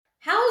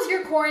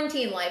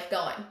quarantine life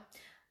going?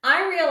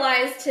 I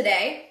realized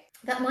today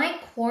that my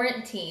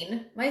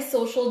quarantine, my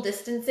social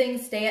distancing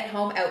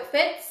stay-at-home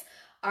outfits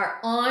are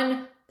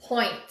on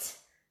point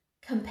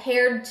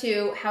compared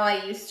to how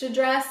I used to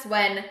dress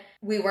when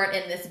we weren't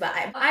in this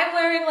vibe. I'm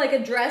wearing like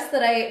a dress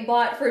that I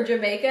bought for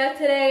Jamaica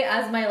today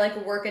as my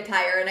like work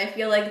attire, and I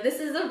feel like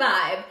this is a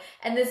vibe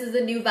and this is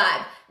a new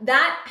vibe.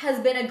 That has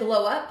been a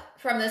glow up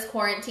from this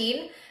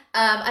quarantine.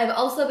 I've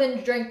also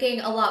been drinking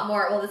a lot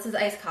more, well, this is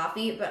iced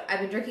coffee, but I've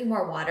been drinking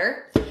more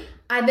water.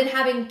 I've been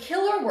having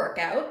killer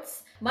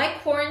workouts. My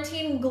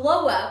quarantine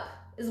glow up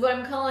is what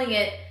I'm calling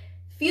it.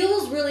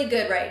 Feels really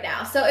good right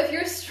now. So if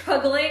you're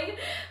struggling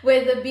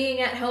with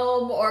being at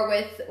home or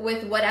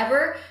with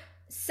whatever,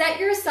 set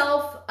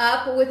yourself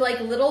up with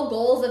like little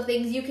goals of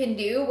things you can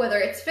do, whether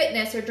it's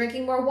fitness or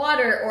drinking more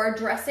water or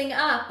dressing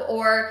up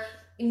or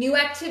new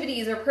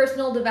activities or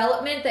personal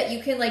development that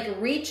you can like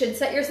reach, and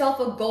set yourself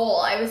a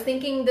goal. I was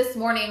thinking this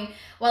morning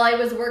while I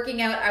was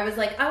working out, I was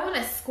like, I want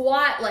to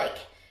squat like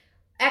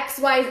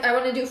XY, I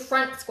want to do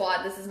front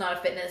squat. This is not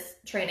a fitness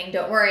training,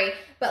 don't worry.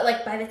 But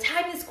like by the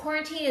time this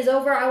quarantine is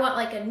over, I want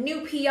like a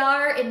new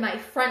PR in my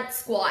front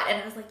squat.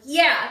 And I was like,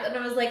 yeah. And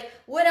I was like,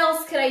 what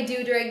else could I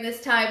do during this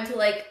time to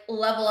like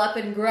level up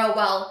and grow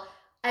while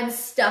I'm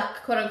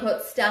stuck, quote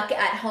unquote, stuck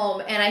at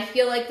home? And I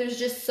feel like there's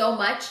just so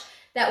much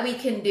that we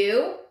can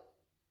do.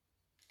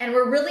 And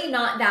we're really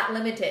not that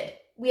limited.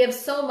 We have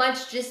so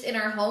much just in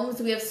our homes.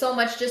 We have so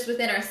much just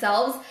within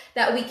ourselves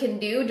that we can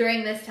do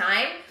during this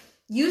time.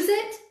 Use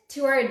it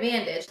to our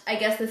advantage. I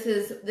guess this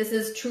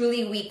is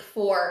truly week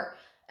 4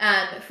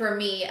 for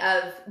me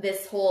of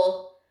this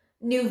whole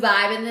new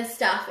vibe and this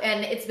stuff.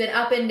 And it's been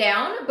up and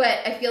down,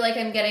 but I feel like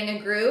I'm getting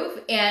a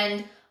groove,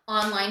 and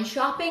online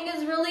shopping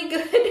is really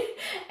good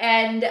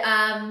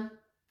and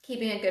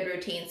keeping a good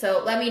routine.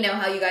 So let me know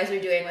how you guys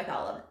are doing with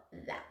all of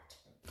that.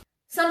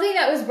 Something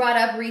that was brought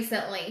up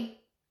recently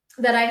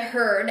that I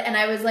heard, and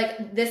I was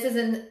like,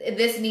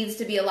 this needs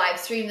to be a live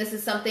stream. This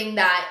is something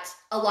that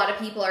a lot of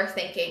people are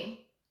thinking.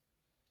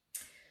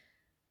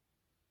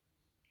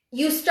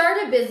 You start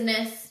a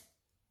business,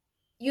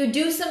 you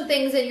do some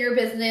things in your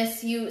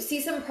business, you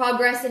see some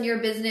progress in your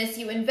business,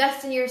 you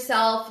invest in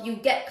yourself, you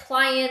get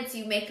clients,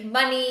 you make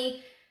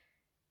money,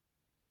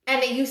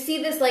 and you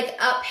see this like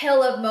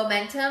uphill of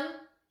momentum,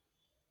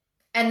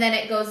 and then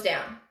it goes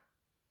down.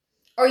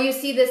 Or you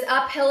see this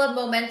uphill of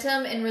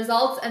momentum and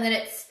results, and then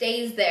it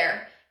stays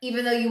there,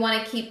 even though you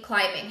want to keep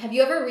climbing. Have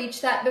you ever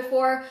reached that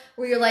before,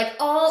 where you're like,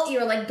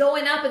 you're like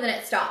going up and then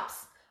it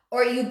stops?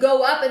 Or you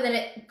go up and then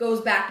it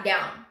goes back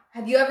down?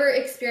 Have you ever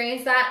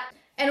experienced that?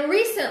 And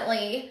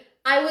recently,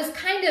 I was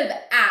kind of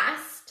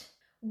asked,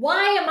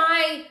 why am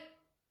I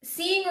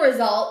seeing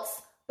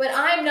results, but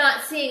I'm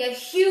not seeing a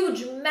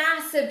huge,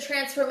 massive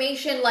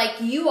transformation like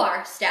you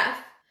are,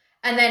 Steph?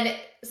 And then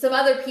some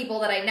other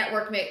people that I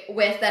network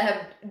with that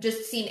have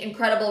just seen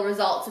incredible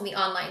results in the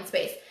online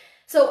space.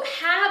 So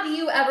have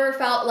you ever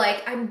felt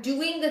like I'm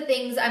doing the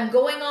things, I'm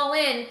going all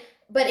in,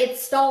 but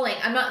it's stalling?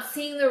 I'm not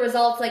seeing the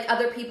results like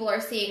other people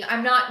are seeing.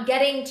 I'm not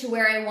getting to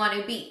where I want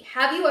to be.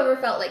 Have you ever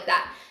felt like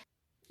that?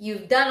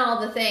 You've done all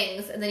the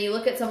things, and then you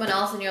look at someone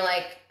else and you're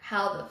like,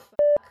 how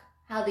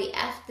the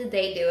F did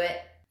they do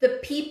it? The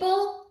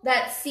people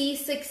that see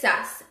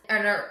success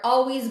and are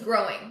always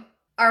growing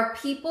are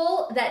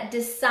people that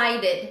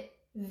decided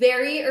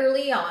very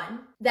early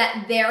on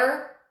that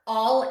they're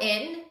all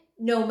in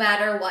no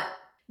matter what.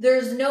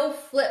 There's no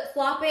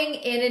flip-flopping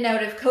in and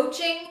out of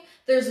coaching.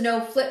 There's no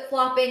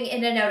flip-flopping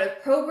in and out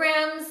of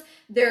programs.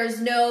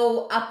 There's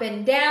no up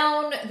and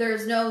down.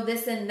 There's no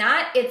this and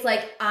that. It's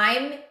like,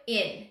 I'm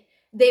in.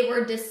 They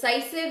were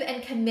decisive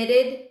and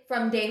committed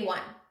from day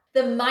one.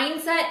 The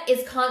mindset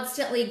is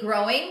constantly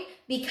growing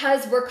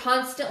because we're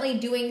constantly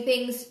doing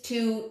things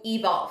to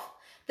evolve.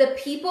 The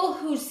people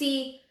who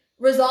see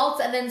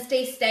results and then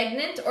stay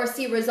stagnant, or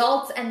see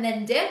results and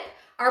then dip,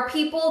 are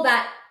people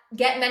that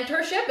get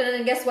mentorship, and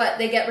then guess what?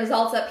 They get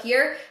results up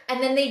here,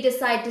 and then they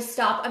decide to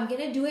stop. I'm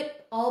gonna do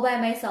it all by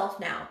myself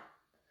now.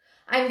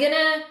 I'm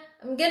gonna,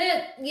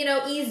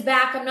 ease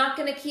back. I'm not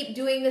gonna keep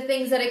doing the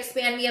things that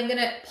expand me. I'm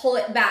gonna pull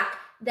it back.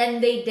 Then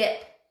they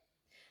dip.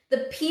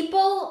 The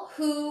people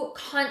who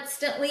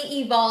constantly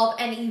evolve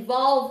and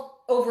evolve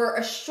over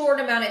a short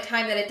amount of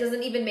time that it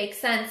doesn't even make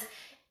sense,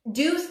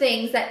 do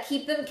things that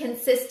keep them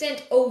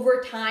consistent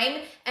over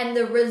time, and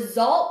the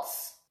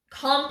results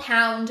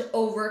compound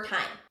over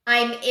time.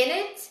 I'm in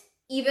it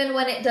even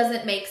when it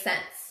doesn't make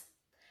sense.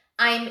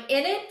 I'm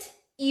in it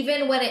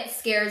even when it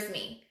scares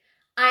me.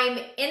 I'm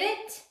in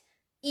it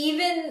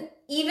even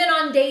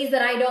on days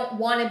that I don't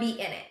want to be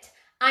in it.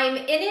 I'm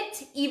in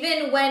it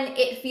even when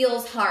it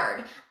feels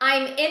hard.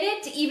 I'm in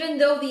it even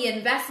though the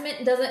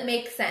investment doesn't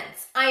make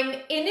sense. I'm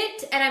in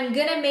it and I'm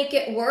gonna make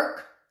it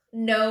work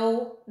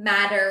no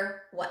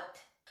matter what.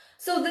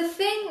 So the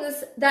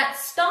things that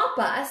stop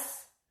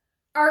us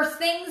are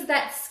things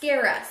that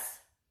scare us.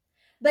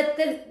 But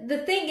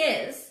the thing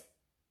is,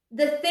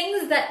 the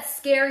things that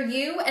scare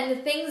you and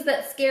the things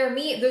that scare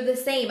me, they're the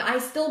same. I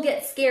still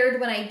get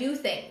scared when I do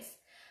things.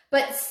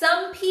 But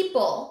some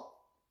people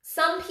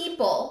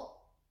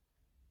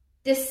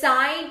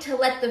decide to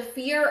let the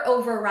fear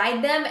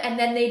override them and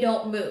then they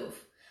don't move,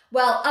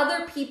 while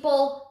other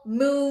people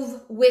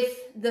move with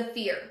the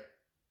fear.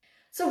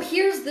 So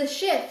here's the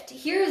shift.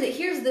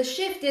 Here's the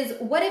shift is,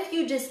 what if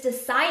you just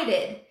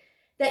decided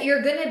that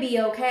you're going to be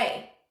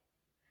okay?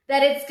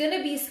 That it's going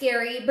to be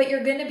scary, but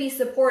you're going to be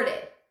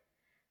supported.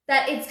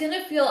 That it's going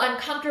to feel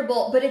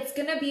uncomfortable, but it's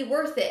going to be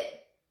worth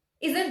it.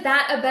 Isn't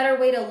that a better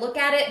way to look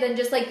at it than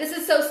just like, this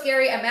is so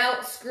scary, I'm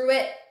out, screw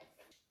it?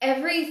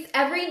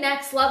 Every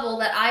next level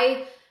that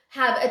I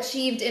have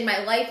achieved in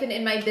my life and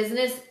in my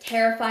business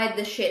terrified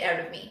the shit out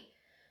of me.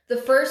 The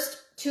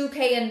first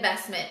 $2K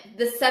investment,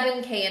 the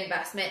 $7K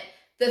investment,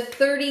 the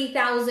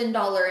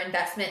 $30,000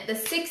 investment, the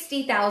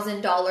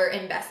 $60,000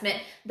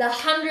 investment, the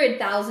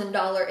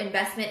 $100,000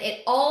 investment,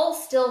 it all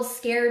still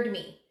scared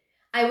me.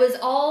 I was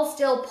all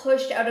still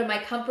pushed out of my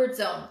comfort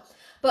zone.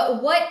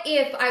 But what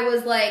if I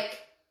was like,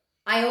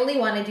 I only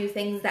want to do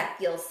things that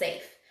feel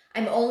safe.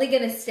 I'm only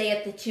going to stay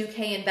at the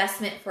 2K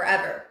investment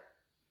forever.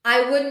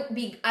 I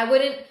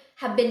wouldn't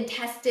have been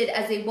tested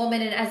as a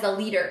woman and as a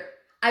leader.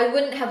 I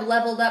wouldn't have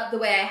leveled up the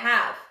way I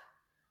have.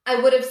 I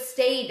would have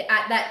stayed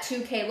at that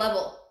 2K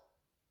level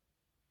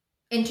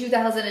in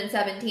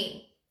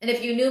 2017. And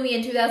if you knew me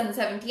in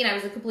 2017, I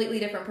was a completely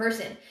different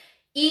person.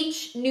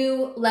 Each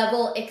new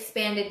level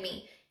expanded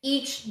me.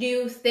 Each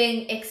new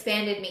thing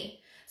expanded me.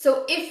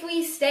 So if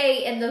we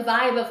stay in the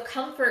vibe of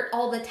comfort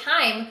all the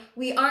time,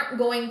 we aren't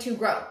going to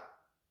grow.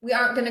 We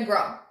aren't going to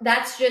grow.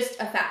 That's just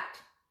a fact.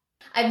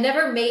 I've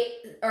never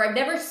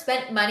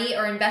spent money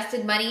or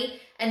invested money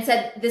and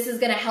said, this is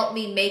going to help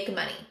me make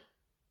money.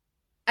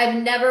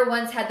 I've never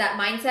once had that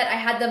mindset. I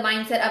had the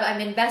mindset of, I'm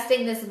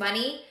investing this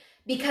money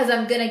because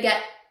I'm going to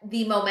get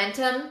the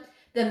momentum,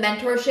 the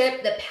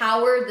mentorship, the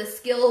power, the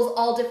skills,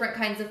 all different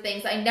kinds of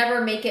things. I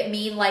never make it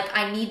mean like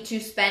I need to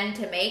spend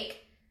to make.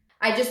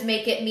 I just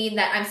make it mean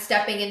that I'm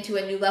stepping into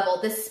a new level.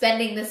 This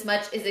spending this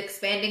much is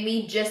expanding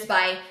me just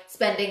by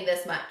spending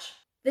this much.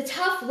 The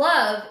tough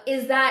love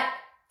is that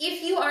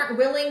if you aren't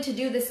willing to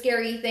do the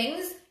scary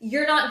things,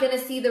 you're not going to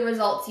see the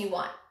results you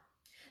want.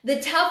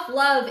 The tough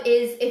love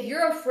is, if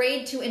you're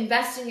afraid to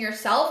invest in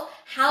yourself,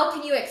 how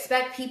can you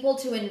expect people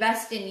to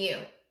invest in you?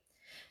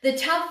 The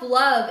tough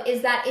love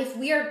is that if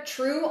we are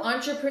true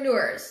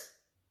entrepreneurs,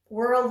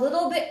 we're a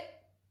little bit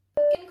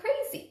fucking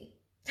crazy.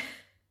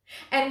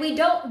 And we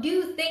don't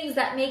do things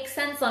that make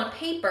sense on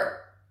paper.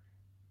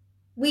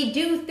 We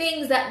do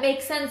things that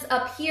make sense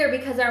up here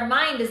because our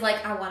mind is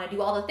like, I want to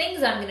do all the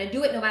things, I'm going to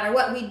do it no matter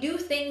what. We do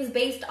things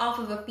based off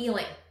of a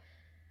feeling.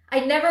 I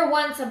never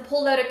once have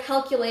pulled out a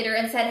calculator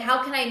and said,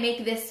 how can I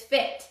make this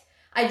fit?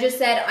 I just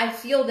said, I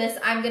feel this,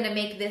 I'm going to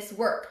make this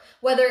work.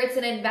 Whether it's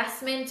an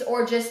investment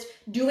or just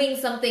doing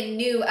something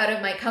new out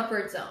of my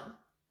comfort zone.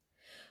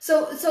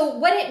 So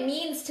what it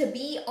means to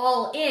be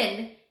all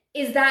in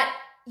is that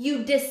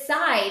you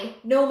decide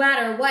no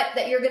matter what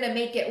that you're going to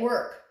make it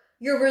work.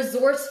 You're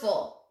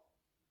resourceful.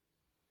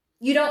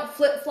 You don't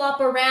flip-flop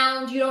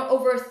around. You don't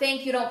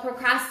overthink. You don't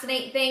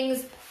procrastinate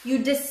things. You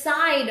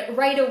decide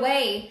right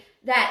away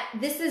that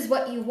this is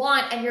what you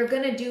want and you're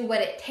going to do what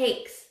it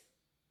takes.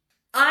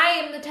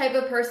 I am the type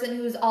of person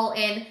who's all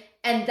in,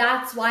 and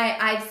that's why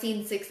I've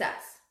seen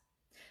success.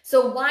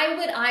 So why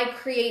would I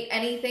create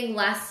anything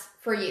less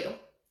for you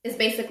is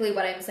basically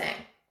what I'm saying.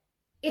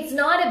 It's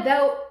not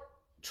about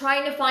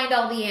trying to find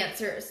all the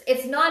answers.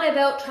 It's not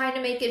about trying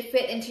to make it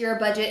fit into your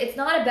budget. It's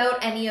not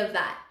about any of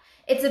that.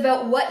 It's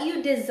about what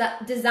you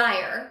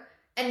desire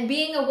and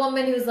being a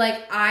woman who's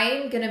like,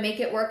 I'm going to make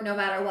it work no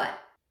matter what.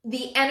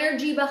 The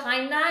energy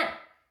behind that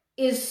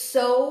is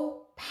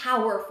so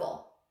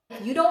powerful.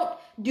 If you don't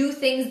do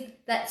things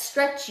that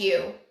stretch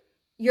you,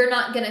 you're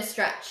not going to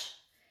stretch.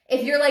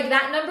 If you're like,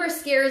 that number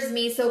scares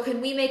me, so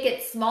can we make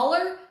it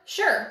smaller?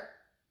 Sure,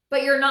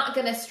 but you're not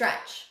going to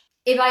stretch.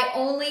 If I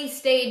only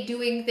stayed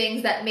doing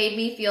things that made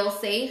me feel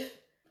safe,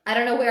 I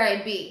don't know where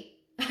I'd be.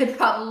 I'd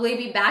probably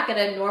be back at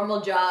a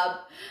normal job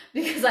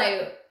because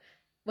I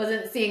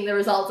wasn't seeing the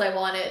results I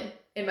wanted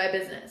in my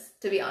business,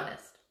 to be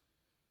honest.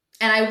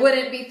 And I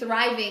wouldn't be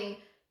thriving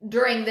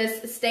during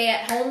this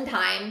stay-at-home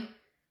time.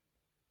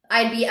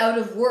 I'd be out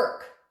of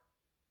work.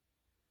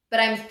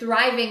 But I'm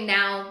thriving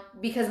now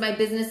because my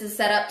business is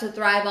set up to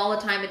thrive all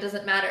the time. It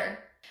doesn't matter.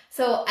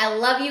 So I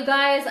love you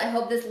guys. I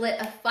hope this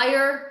lit a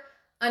fire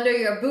under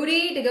your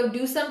booty to go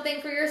do something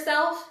for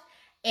yourself.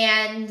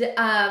 And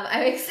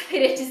I'm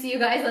excited to see you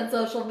guys on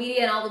social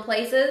media and all the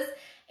places.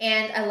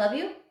 And I love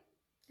you.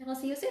 And I'll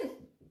see you soon.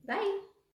 Bye.